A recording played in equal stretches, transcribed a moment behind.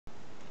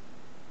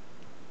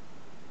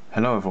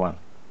Hello everyone.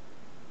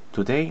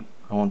 Today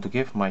I want to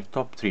give my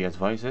top 3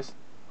 advices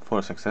for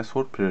a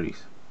successful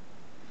pre-release.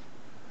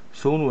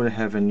 Soon we'll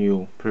have a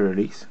new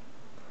pre-release.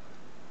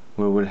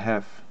 We will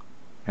have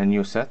a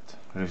new set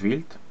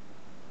revealed,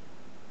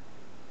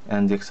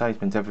 and the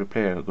excitement every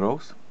player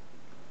grows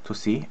to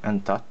see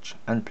and touch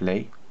and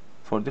play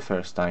for the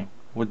first time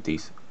with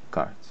these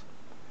cards.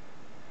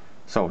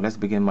 So let's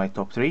begin my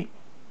top 3.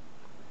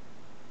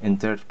 In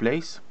third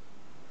place,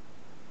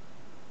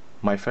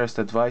 my first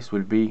advice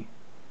will be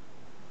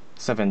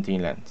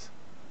 17 lands.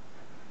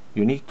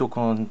 You need to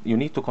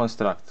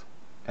construct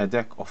a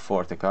deck of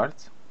 40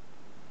 cards.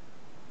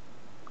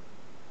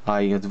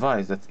 I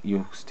advise that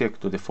you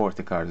stick to the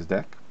 40 cards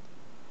deck,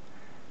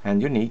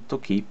 and you need to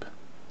keep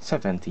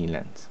 17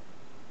 lands.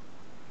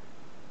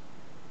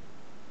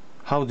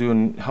 How do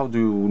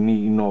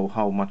you know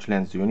how much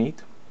lands do you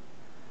need?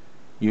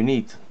 You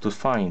need to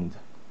find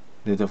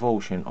the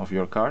devotion of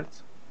your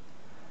cards,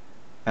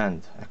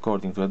 and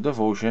according to the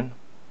devotion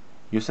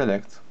you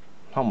select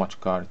how much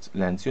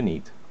lands you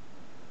need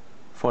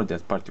for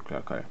that particular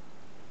color.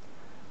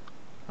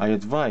 I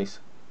advise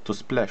to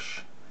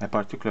splash a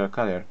particular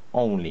color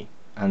only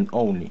and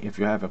only if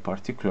you have a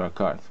particular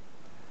card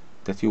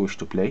that you wish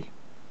to play,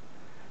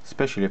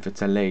 especially if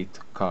it's a late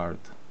card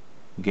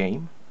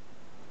game,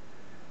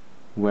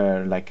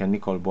 where like a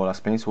Nicol Bolas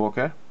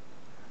Planeswalker,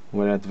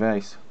 where I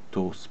advise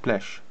to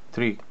splash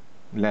 3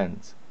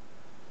 lands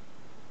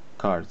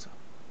cards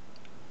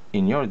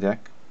in your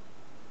deck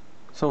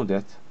so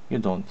that you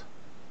don't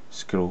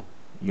screw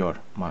your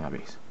mana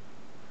base.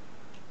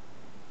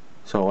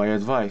 So I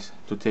advise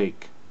to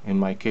take, in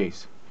my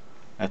case,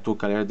 a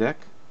 2-color deck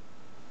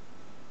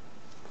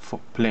for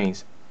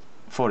plains,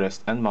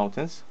 forest and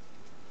mountains.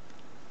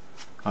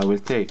 I will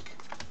take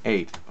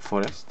 8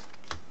 forest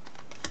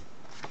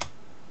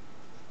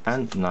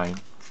and 9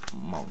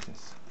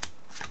 mountains.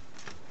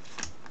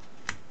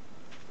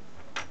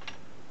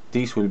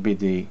 These will be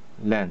the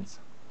lands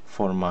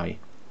for my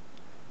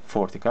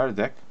 40-card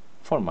deck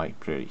for my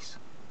pre-release.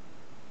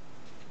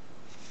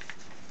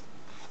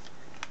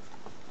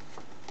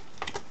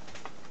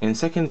 In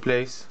second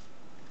place,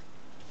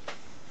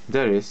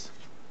 there is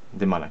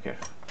the mana curve.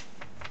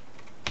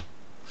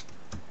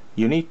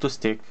 You need to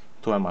stick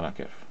to a mana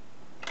curve.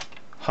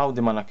 How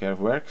the mana curve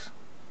works?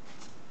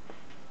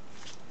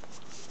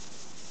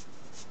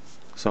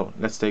 So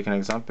let's take an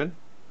example.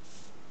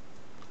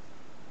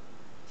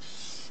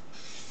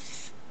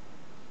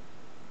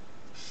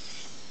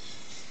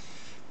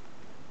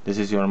 This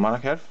is your mana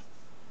curve.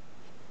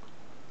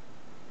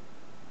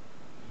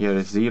 Here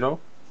is 0.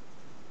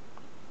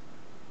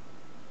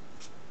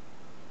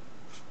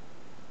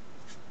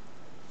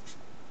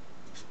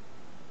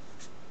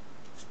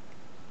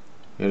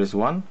 Here is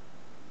 1,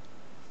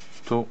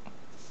 2,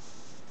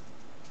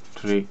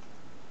 3,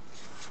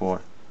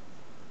 4,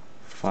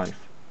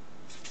 5,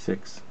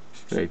 6,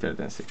 greater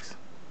than 6.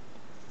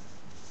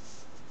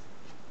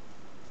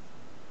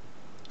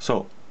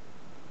 So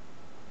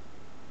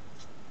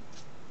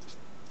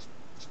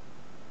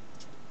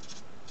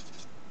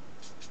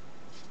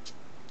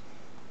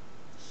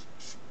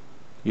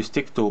you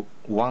stick to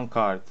 1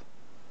 card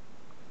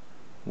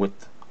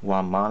with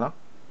 1 mana,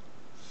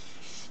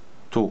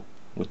 2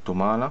 with 2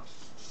 mana,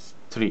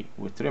 3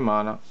 with 3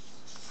 mana,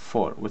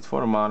 4 with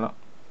 4 mana,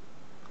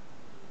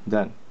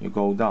 then you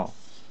go down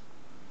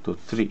to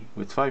 3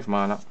 with 5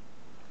 mana,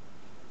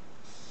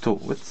 2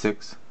 with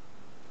 6,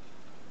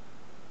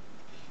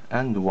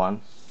 and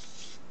 1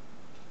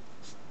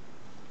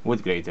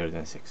 with greater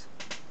than 6.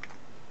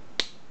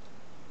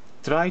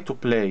 Try to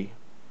play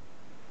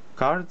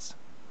cards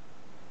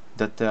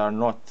that are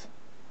not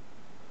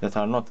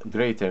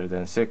greater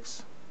than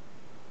 6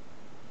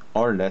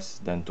 or less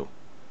than 2.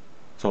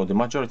 So the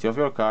majority of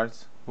your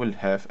cards will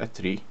have a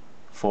 3,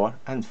 4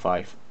 and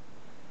 5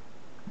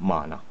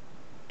 mana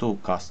to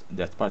cast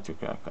that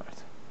particular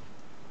card.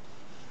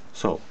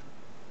 So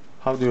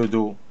how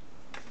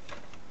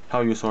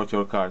you sort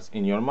your cards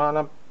in your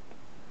mana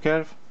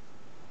curve?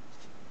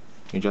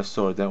 You just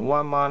sort them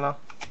 1 mana,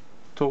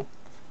 2,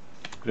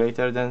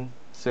 greater than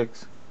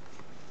 6,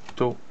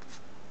 2,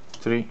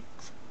 3,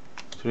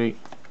 3,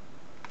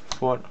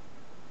 4,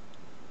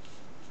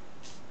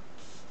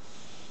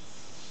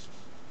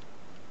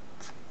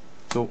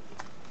 2,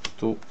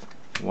 2,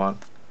 1,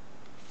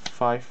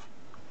 5,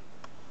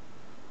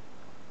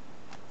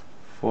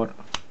 4,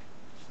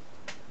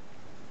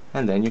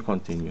 and then you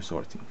continue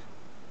sorting.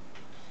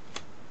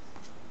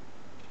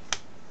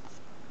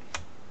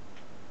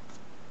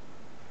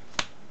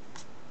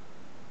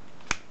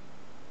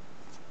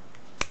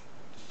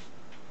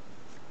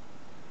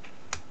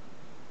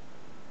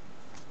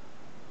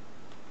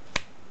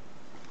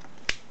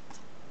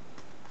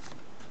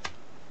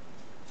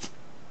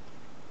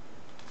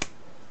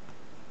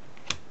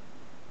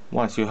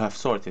 Once you have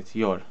sorted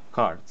your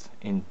cards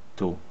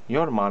into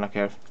your mana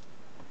curve,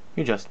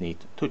 you just need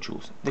to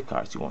choose the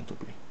cards you want to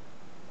play.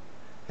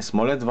 A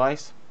small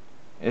advice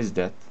is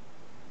that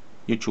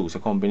you choose a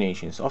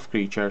combinations of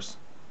creatures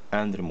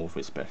and remove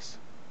spells.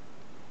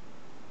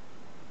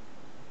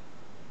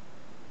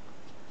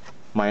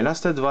 My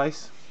last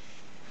advice,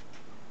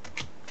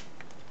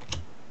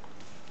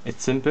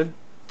 it's simple: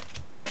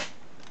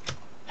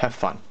 have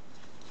fun.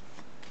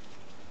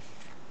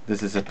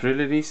 This is a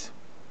pre-release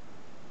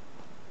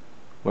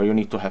where you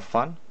need to have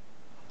fun.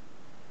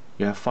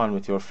 You have fun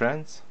with your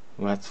friends,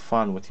 you have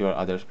fun with your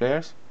other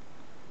players.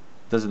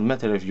 Doesn't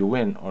matter if you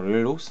win or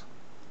you lose.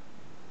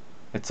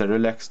 It's a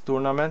relaxed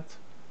tournament.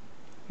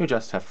 You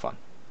just have fun.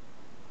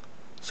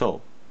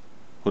 So,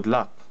 good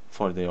luck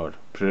for your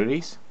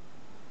pre-release.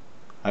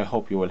 I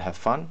hope you will have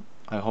fun.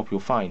 I hope you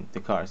find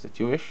the cards that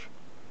you wish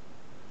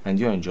and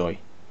you enjoy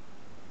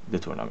the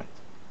tournament.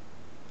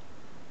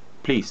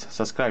 Please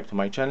subscribe to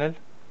my channel.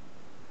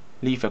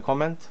 Leave a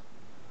comment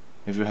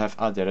if you have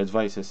other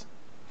advices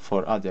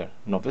for other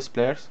novice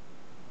players,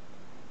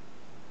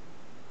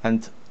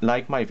 and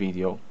like my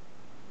video.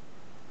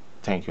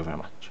 Thank you very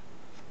much.